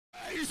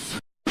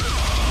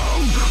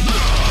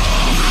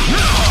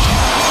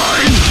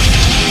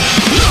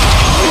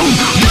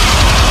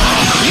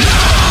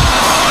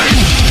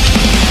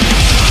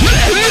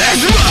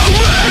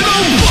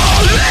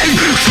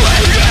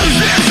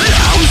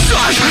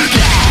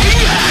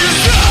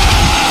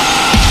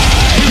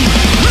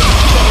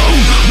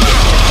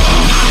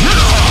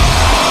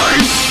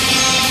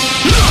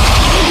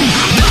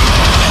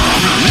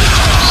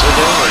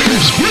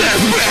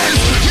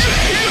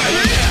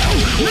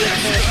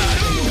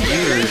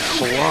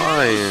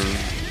flying.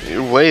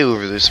 You're way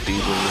over the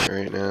speed limit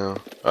right now.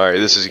 Alright,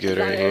 this is good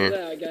right here.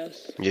 There, I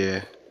guess.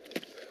 Yeah.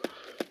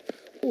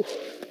 Ooh.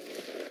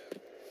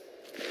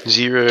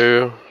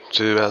 0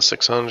 to about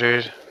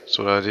 600. That's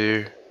what I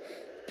do.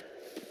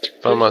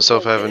 Find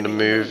myself having to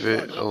move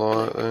it a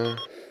lot though.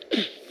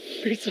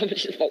 Please tell me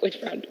she's always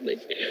randomly.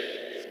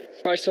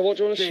 Right, so what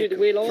do you want to shoot the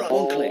wheel on?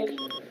 One click.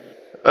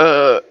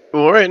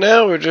 Well right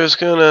now we're just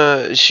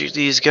gonna shoot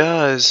these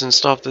guys and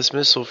stop this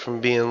missile from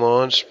being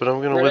launched, but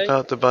I'm gonna whip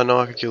out the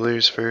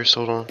binoculars first,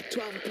 hold on.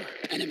 12 o'clock.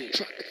 Enemy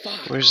truck. Fire.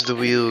 Where's the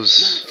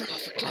wheels?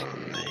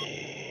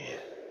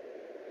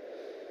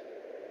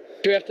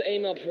 Do we have to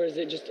aim up or is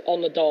it just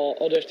on the dot,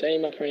 or do we have to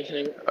aim up or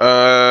anything?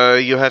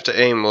 You have to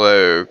aim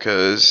low,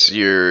 cause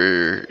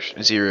you're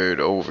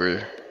zeroed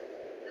over.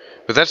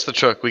 But that's the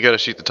truck, we gotta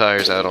shoot the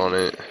tires out on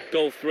it.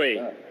 Golf 3.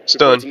 It's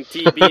done.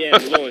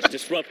 TBM launch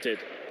disrupted.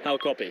 How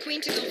copy?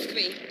 Queen to Golf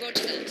 3,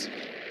 roger that.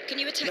 Can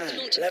you attack the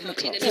launching 11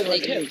 party and o'clock.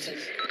 eliminate them?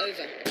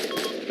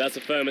 Over. That's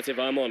affirmative,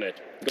 I'm on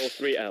it. Golf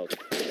 3 out.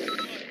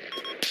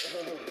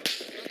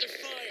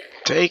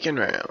 Taking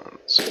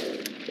rounds.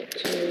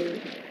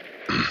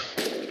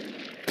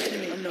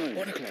 Enemy unknown.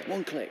 1 o'clock.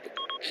 1 click.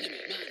 Enemy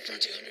man from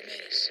 200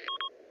 meters.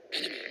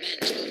 Enemy man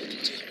 12 to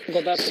 200 I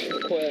got that pretty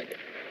quick.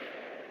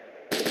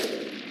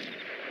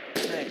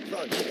 Hey,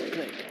 run. 1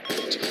 click.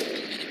 12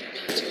 enemy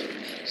man 200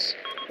 meters.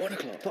 1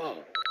 o'clock.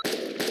 Fire.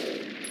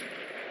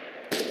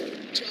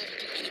 12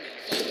 enemy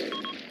fire.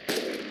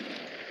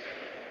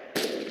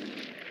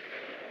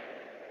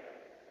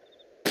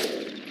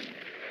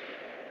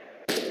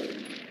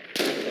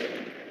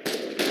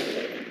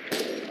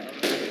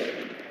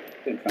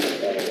 Been trying to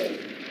follow it.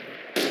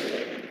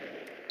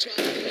 12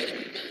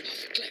 enemy man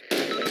off a click.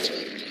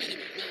 12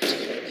 enemy man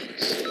 200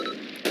 meters.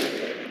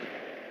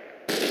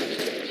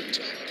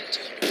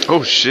 12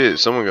 Oh shit,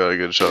 someone got a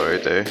good shot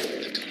right there. 12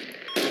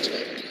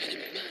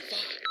 enemy man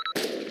fire.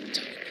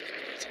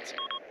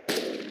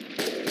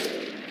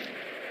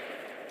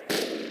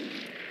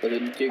 But the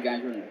 2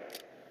 guys running.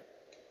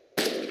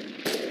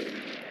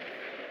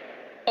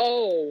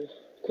 Oh,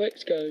 quick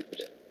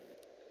scoped.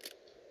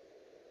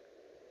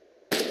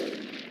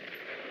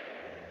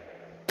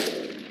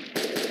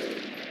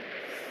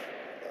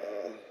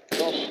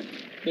 Oh,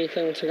 me and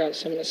Thing took out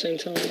some at the same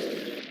time.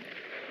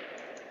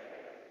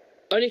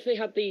 Only if they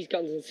had these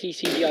guns in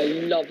CCD, I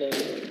love them.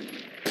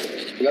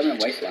 We got them in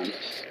Wasteland.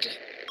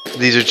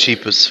 These are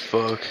cheap as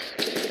fuck.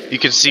 You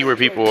can see where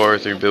people are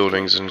through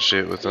buildings and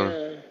shit with them.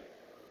 Yeah.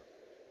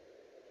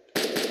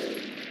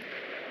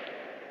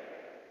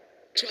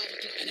 12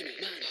 enemy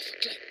man off a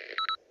click.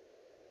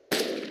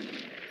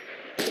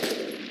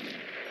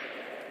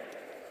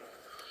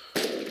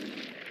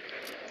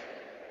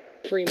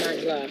 Three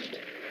mags left.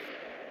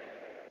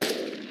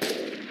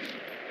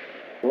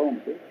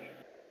 Boom, bitch.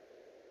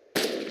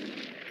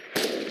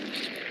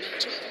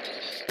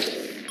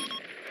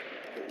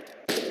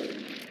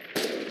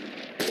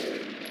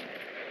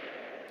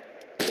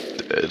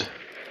 Dead.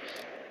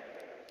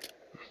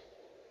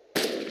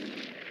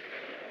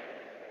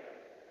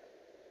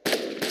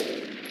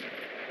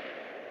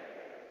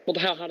 What the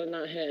hell, how did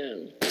that hit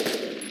him?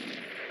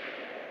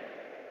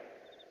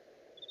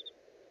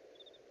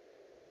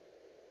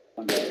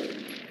 One day.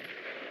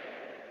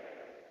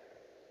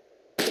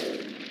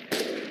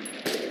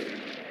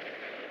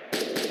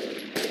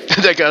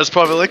 That guy's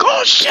probably like,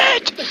 oh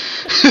shit!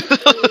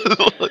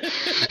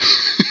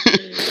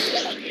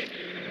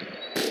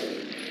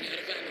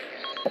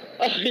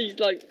 Oh, he's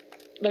like,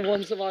 the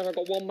one survivor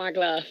got 1 mag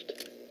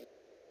left.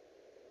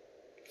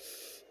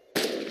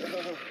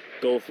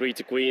 Golf 3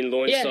 to Queen,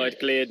 launch Yeah. site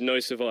cleared, no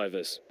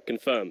survivors.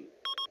 Confirm.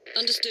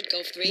 Understood,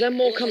 Golf 3. Is there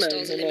more All coming,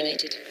 hostiles or not?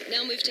 eliminated.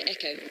 Now move to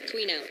Echo.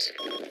 Queen out.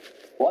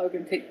 What are we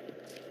gonna take?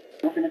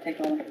 We're not gonna take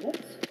on what?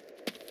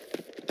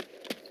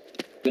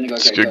 Gonna go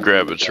Let's get go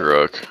grab a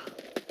truck.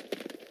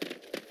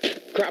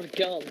 Grab a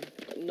gun.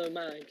 Got no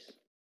mags.